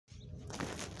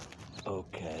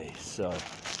Okay, so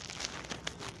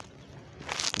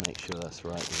make sure that's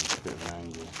right. There's a bit of an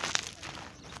angle.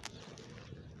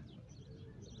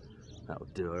 That'll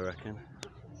do, I reckon.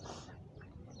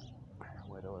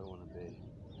 Where do I want to be?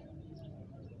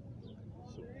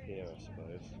 Sort of here, I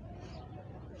suppose.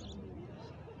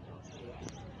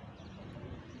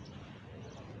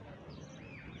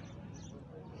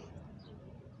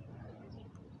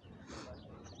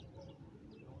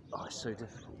 Oh, it's so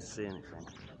difficult to see anything.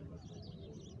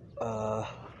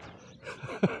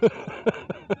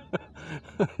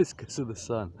 It's because of the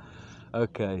sun.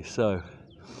 Okay, so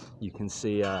you can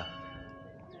see. Oh,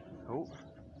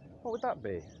 what would that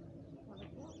be?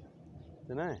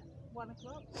 Don't know. 1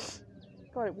 o'clock.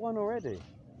 Got it 1 already.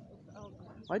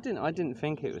 I didn't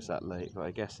think it was that late, but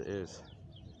I guess it is.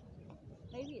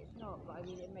 Maybe it's not, but I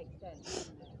mean it makes sense,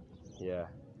 doesn't it? Yeah,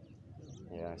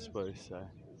 I suppose so.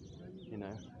 You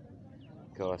know.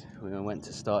 God, we went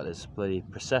to start this bloody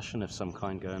procession of some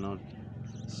kind going on.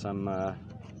 Some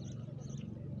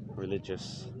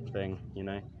religious thing, you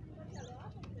know.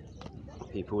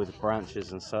 People with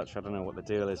branches and such. I don't know what the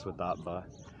deal is with that, but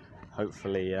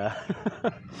hopefully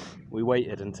we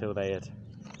waited until they had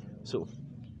sort of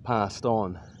passed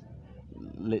on,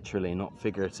 literally, not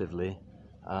figuratively.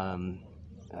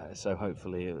 So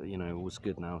hopefully, you know, it was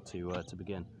good now to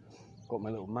begin. Got my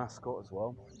little mascot as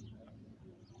well.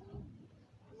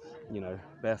 You know,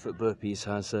 Barefoot Burpees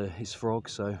has his frog,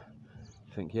 so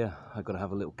I think, yeah, I've got to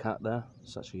have a little cat there.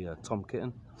 It's actually a tom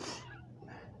kitten.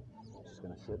 Just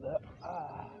going to sit there.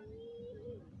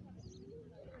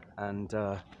 And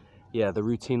yeah, the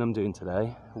routine I'm doing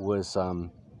today was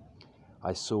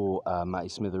I saw Matty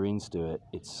Smithereens do it.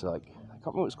 It's like, I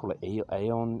can't remember what it's called,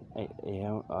 Aeon,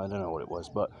 I don't know what it was,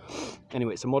 but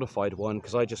anyway, it's a modified one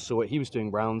because I just saw it. He was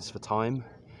doing rounds for time.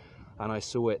 And I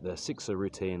saw it, the sixer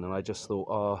routine, and I just thought,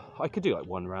 oh, I could do like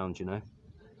 1 round, you know.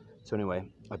 So anyway,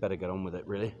 I better get on with it,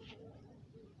 really.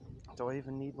 Do I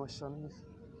even need my sunnies?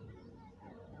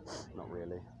 Not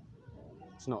really.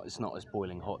 It's not as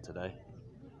boiling hot today.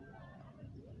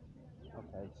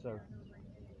 Okay, so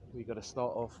we got to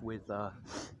start off with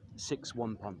 6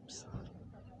 1 pumps.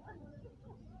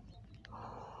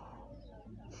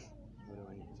 Where do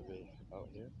I need to be? Out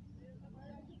here?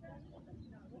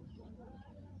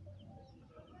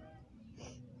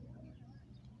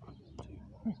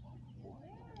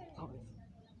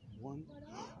 One,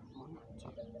 two,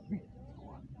 three,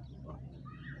 four, 1,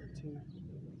 2, 1, 2,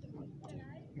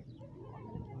 3,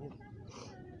 4,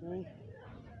 5,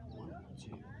 1,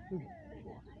 2, 3,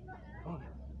 4, 5,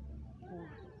 4,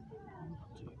 1,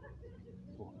 2,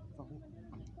 4, 5,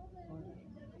 1,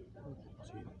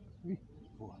 2, 3,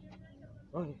 4,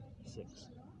 5, 6.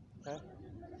 Okay,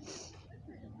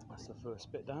 that's the first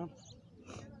bit down.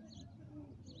 I've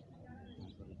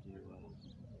got to do.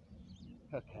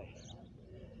 Okay.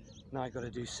 Now I've got to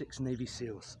do 6 Navy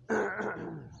SEALs. Okay.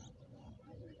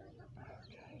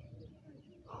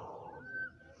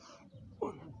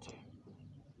 1, 2.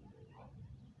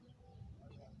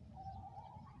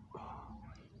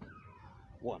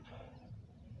 1.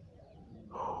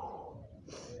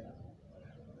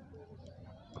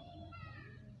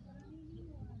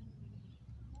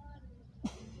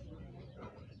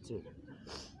 2.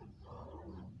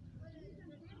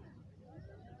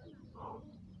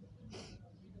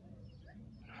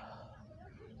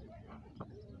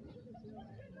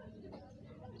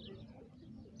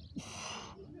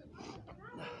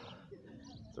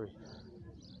 3.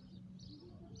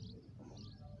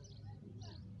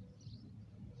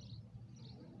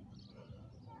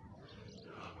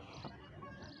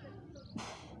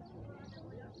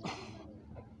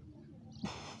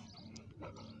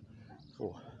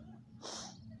 4.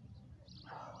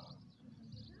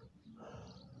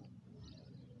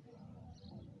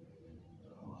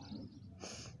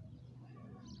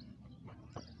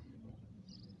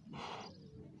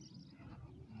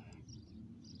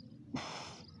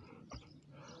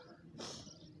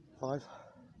 5.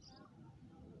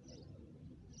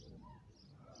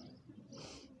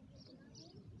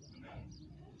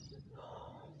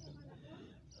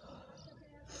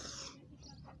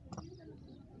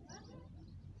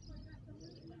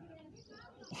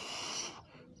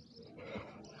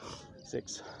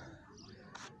 6.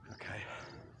 Okay.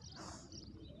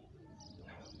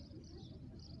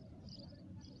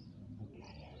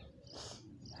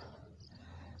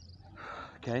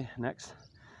 Okay, next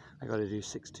I got to do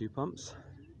 6 2 pumps,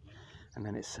 and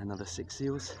then it's another 6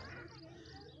 seals,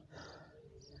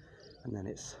 and then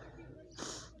it's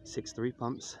 6 3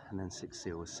 pumps, and then 6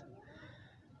 seals.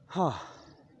 Oh,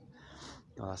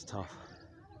 that's tough.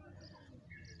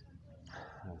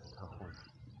 That's a tough one.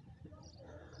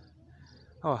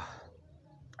 Oh,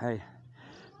 hey,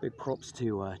 big props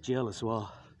to Jill as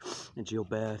well. And Jill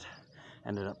Baird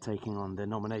ended up taking on the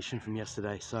nomination from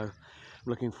yesterday, so I'm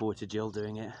looking forward to Jill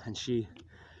doing it. And she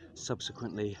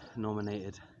subsequently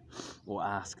nominated or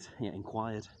asked, yeah,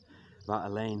 inquired about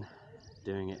Elaine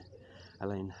doing it,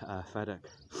 Elaine Fedek.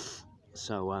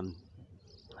 So I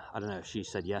don't know if she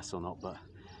said yes or not, but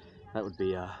that'd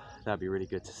be really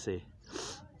good to see.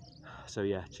 So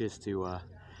yeah, cheers to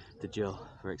Jill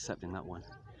for accepting that one.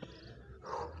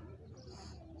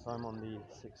 So I'm on the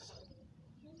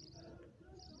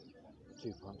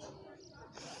 6-2 pumps.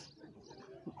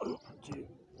 1, 2,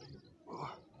 4,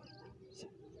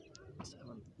 6,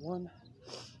 7, 1.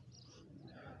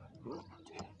 1,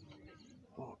 2,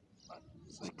 4, 5,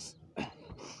 6,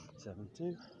 7,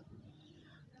 2.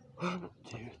 1,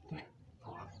 2, 3,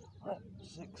 4, 5,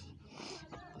 6,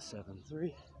 7,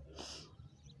 3.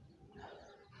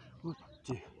 1,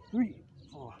 2, 3,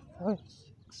 4, 5,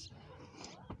 6,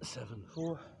 7,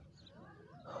 4.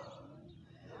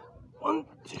 1,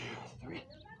 2, 3,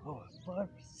 4, 5,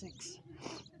 6,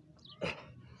 7,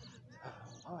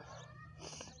 5.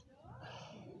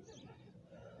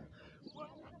 1,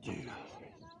 2, 3,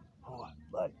 4,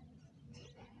 5,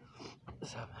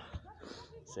 7,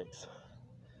 6.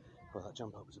 Well, that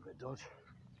jump up was a bit dodgy.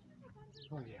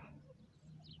 Oh yeah.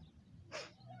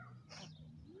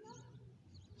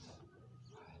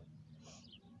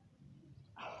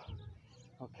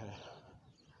 Okay.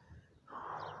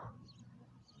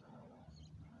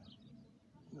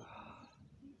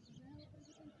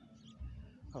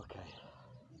 Okay.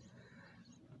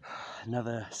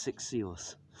 Another 6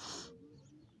 seals.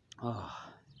 Oh,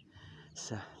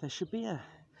 so there should be a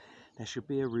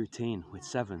routine with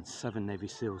 7 Navy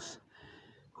SEALs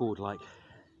called like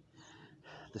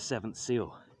the 7th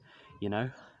SEAL, you know?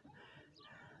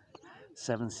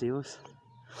 7 SEALs.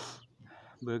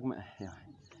 Bergman, yeah.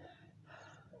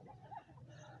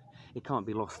 It can't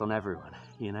be lost on everyone,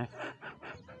 you know?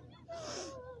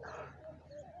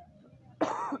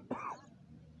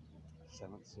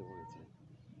 7th SEAL routine.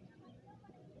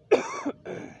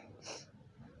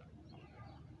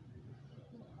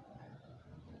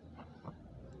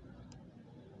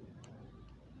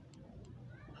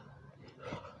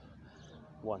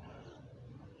 1.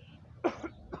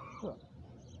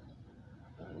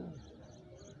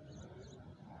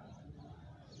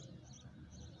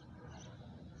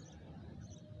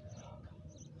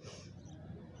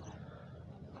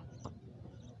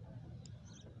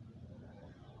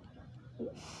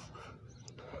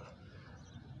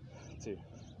 2.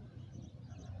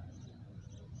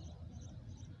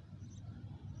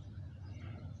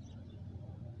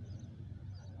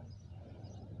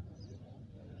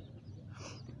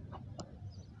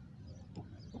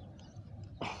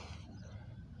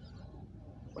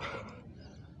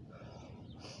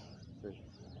 3.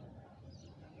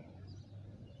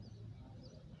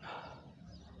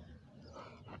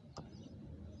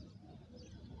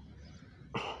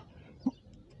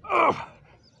 4.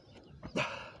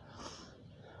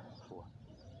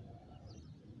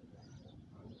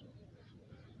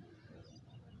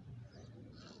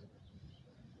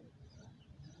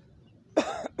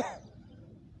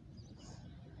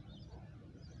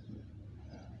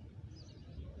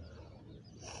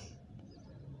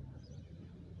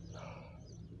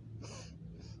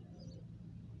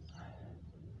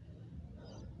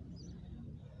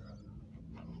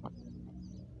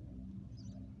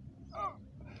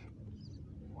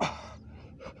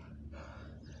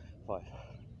 5.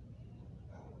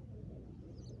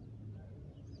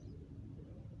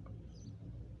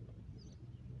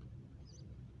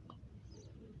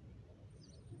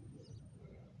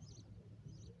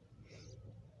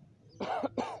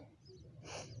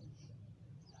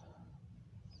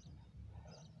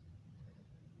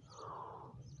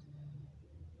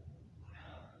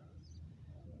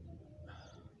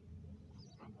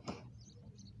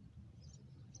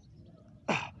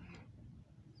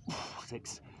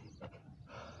 6.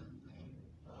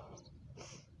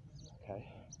 Okay.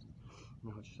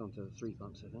 Now we're just onto the 3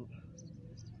 bumps, I think.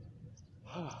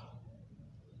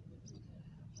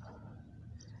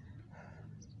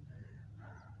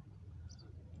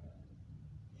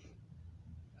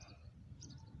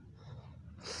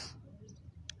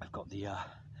 I've got the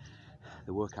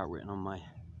workout written on my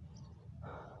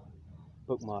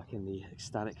bookmark in the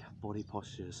Ecstatic Body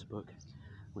Postures book,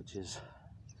 which is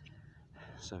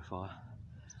so far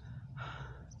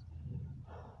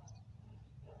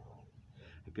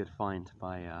a good find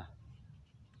by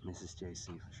Mrs.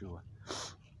 JC for sure.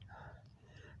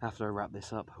 After I wrap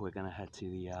this up, we're going to head to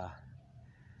the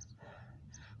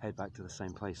head back to the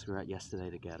same place we were at yesterday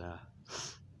to get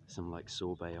some like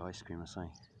sorbet ice cream or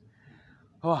something.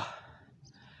 Oh,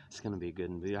 it's gonna be a good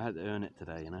one. I had to earn it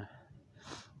today, you know.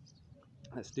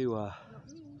 Let's do Not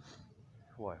me.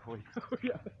 why?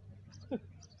 Yeah.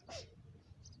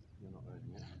 You're not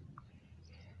earning it.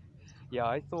 Yeah,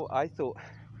 I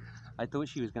thought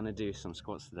she was gonna do some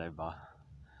squats today, but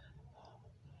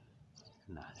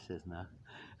nah, she says no,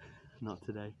 not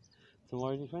today.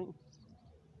 Tomorrow, do you think?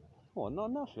 What?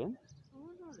 Not nothing. I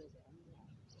was on holiday.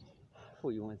 I thought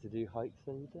you wanted to do hikes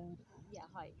every day. Yeah,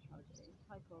 hike. I'll do.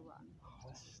 Hike or run.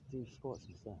 Let's do squats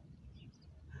instead.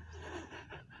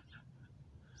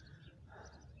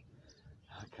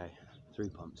 Okay, 3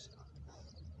 pumps.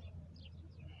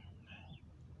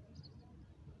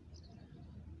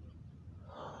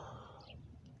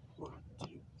 1,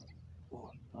 2,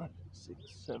 4, 5, 6,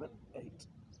 7, 8,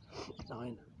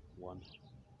 9, 1.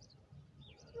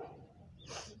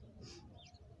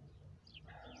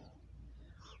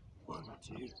 1,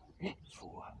 2, 3,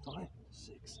 4, 5,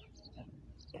 6, 7,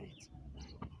 8,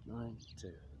 9,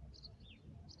 2.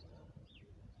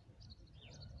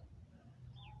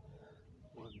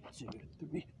 1, 2,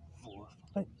 3, 4,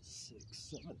 5, 6,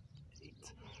 7,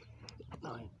 8,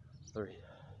 9, 3.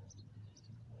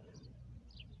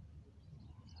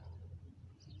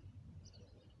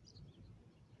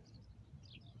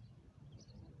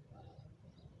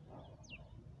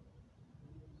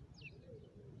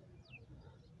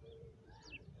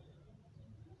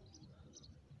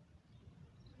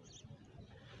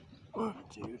 1,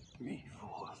 2, 3,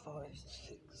 4, 5,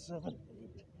 6, 7,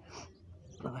 8,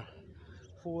 9,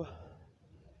 4.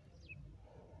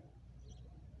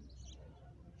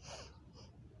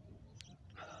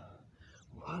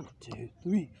 1, 2,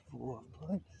 3, 4,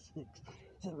 5, 6,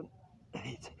 7,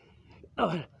 8,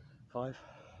 9, 5.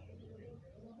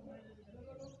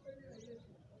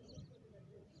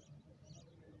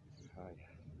 Hi.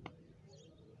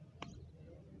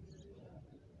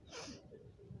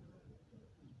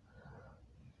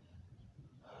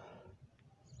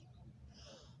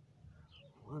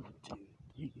 1, 2,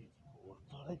 3, 4,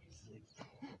 5, 6,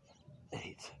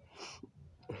 8,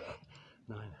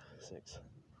 9, 6.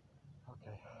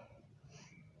 Okay.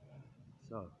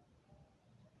 So.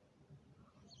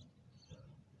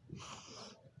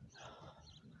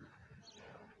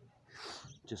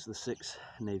 Just the 6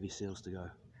 Navy SEALs to go.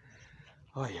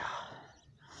 Oh yeah.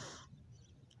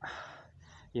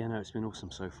 Yeah, no, it's been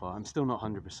awesome so far. I'm still not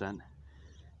 100%.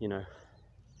 You know,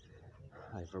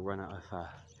 I've run out of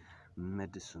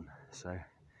medicine, so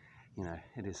you know,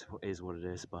 it is what it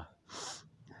is. But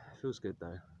it feels good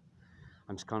though.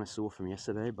 I'm just kind of sore from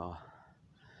yesterday, but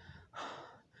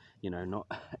you know, not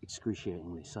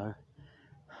excruciatingly so.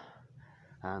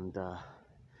 And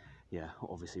yeah,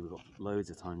 obviously we've got loads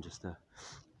of time just to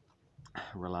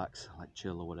relax, like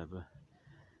chill or whatever.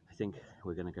 I think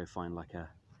we're gonna go find like a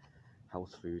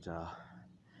health food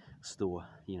store,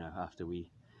 you know, after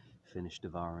we finish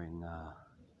devouring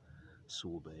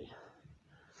sorbet.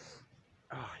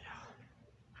 Oh yeah.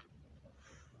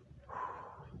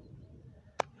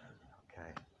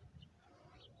 Okay.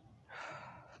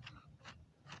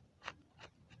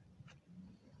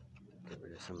 Get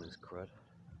rid of some of this crud.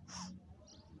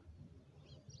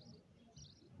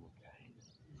 Okay.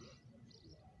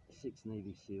 6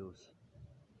 Navy SEAls.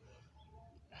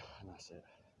 And that's it.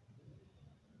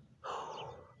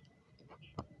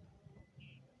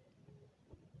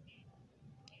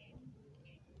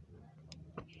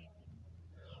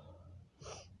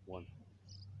 One.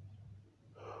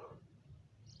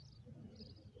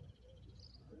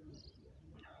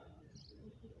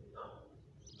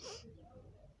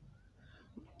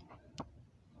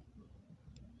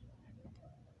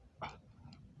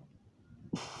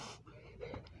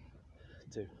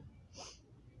 2.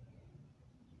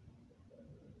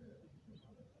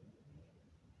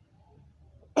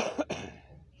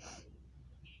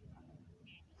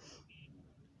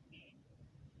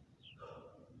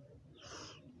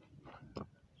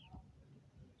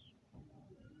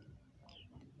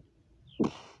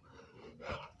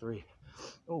 3.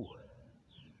 Oh. I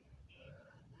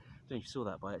don't know if you saw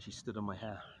that, but I actually stood on my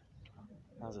hair.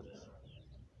 Hazardous.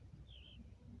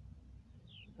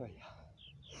 Oh yeah.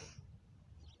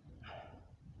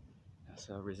 That's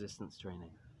resistance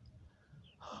training.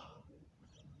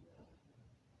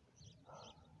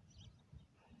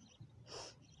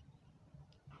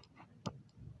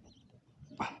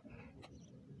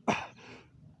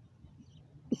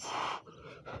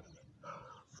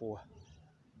 4.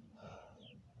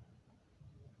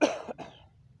 5.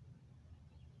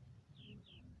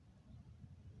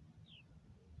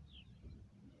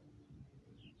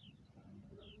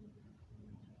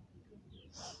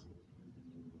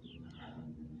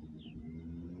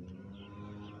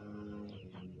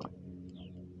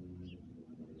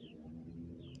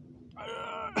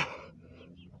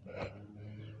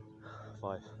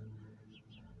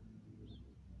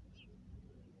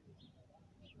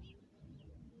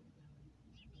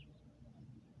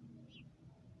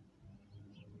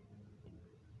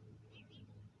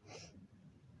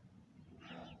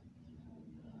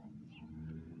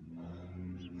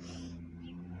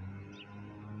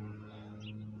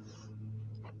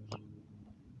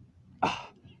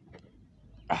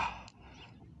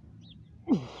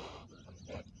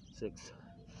 6,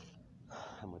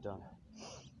 and we're done.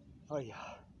 Oh yeah.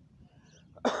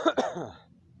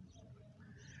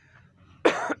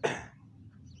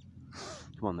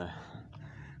 Come on there.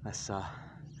 Let's open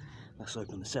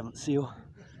the 7th seal.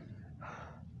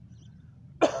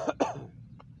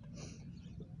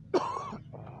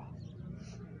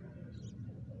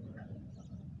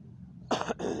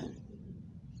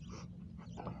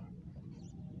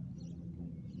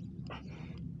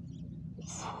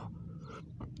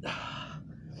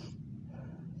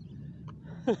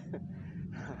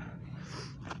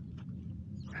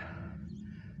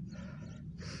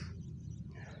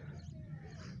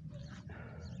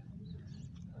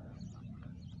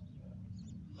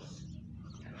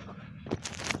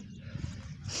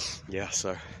 Yeah,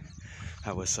 so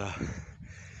that was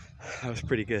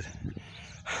pretty good.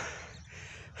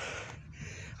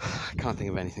 I can't think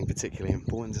of anything particularly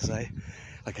important to say.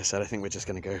 Like I said, I think we're just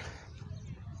going to go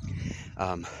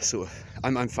sort of,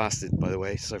 I'm fasted by the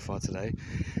way so far today,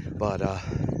 but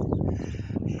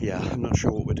yeah, I'm not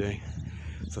sure what we're doing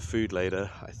for food later.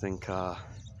 I think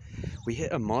we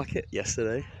hit a market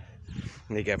yesterday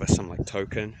and they gave us some like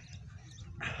token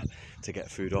to get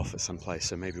food off at some place,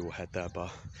 so maybe we'll head there.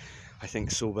 But I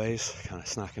think sorbets, kind of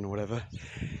snacking or whatever,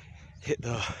 hit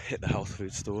the health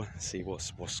food store, see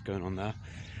what's going on there,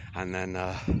 and then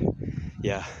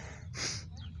yeah,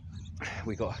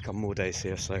 we got a couple more days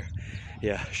here, so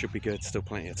yeah, should be good. Still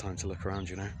plenty of time to look around,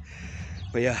 you know.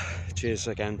 But yeah, cheers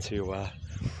again to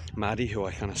Matty, who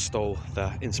I kind of stole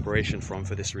the inspiration from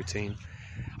for this routine.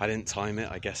 I didn't time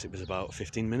it, I guess it was about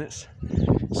 15 minutes.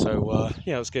 So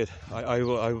yeah, it was good.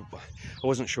 I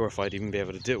wasn't sure if I'd even be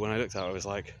able to do it. When I looked at it, I was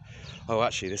like, oh,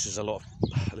 actually, this is a lot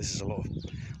of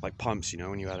like pumps, you know,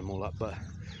 when you add them all up. But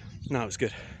no, it was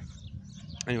good.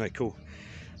 Anyway, cool.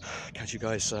 Catch you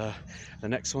guys the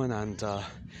next one. And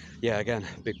yeah, again,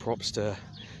 big props to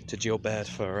Jill Baird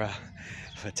for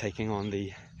taking on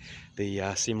the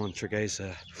Simon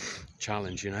Treguesa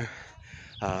challenge. You know,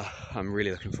 I'm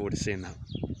really looking forward to seeing that.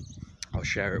 I'll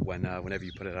share it whenever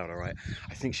you put it out, alright?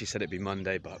 I think she said it'd be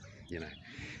Monday, but, you know,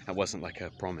 that wasn't like a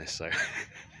promise, so...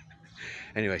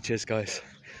 Anyway, cheers guys.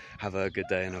 Have a good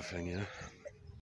day and everything, you know?